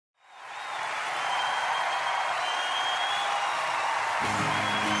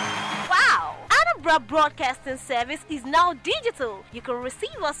Anambra Broadcasting Service is now digital. You can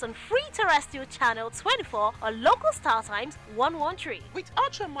receive us on free terrestrial channel 24 or local star times 113. With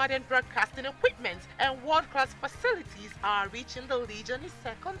ultra-modern broadcasting equipment and world-class facilities, our reach in the region is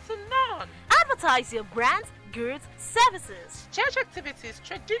second to none. Advertise your brands, goods, services. Church activities,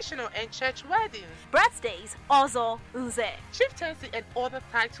 traditional and church weddings, Birthdays, Ozo, Uze, chieftaincy and other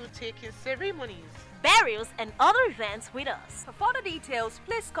title-taking ceremonies, burials and other events with us. For further details,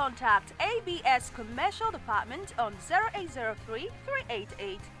 please contact ABS Commercial Department on 0803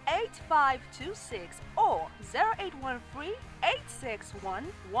 388 8526 or 0813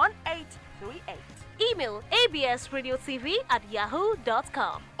 861 1838. Email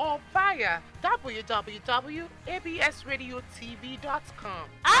absradiotv@yahoo.com or via www.absradiotv.com.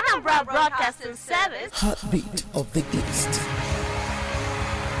 Anambra Broadcasting Service, Heartbeat of the East.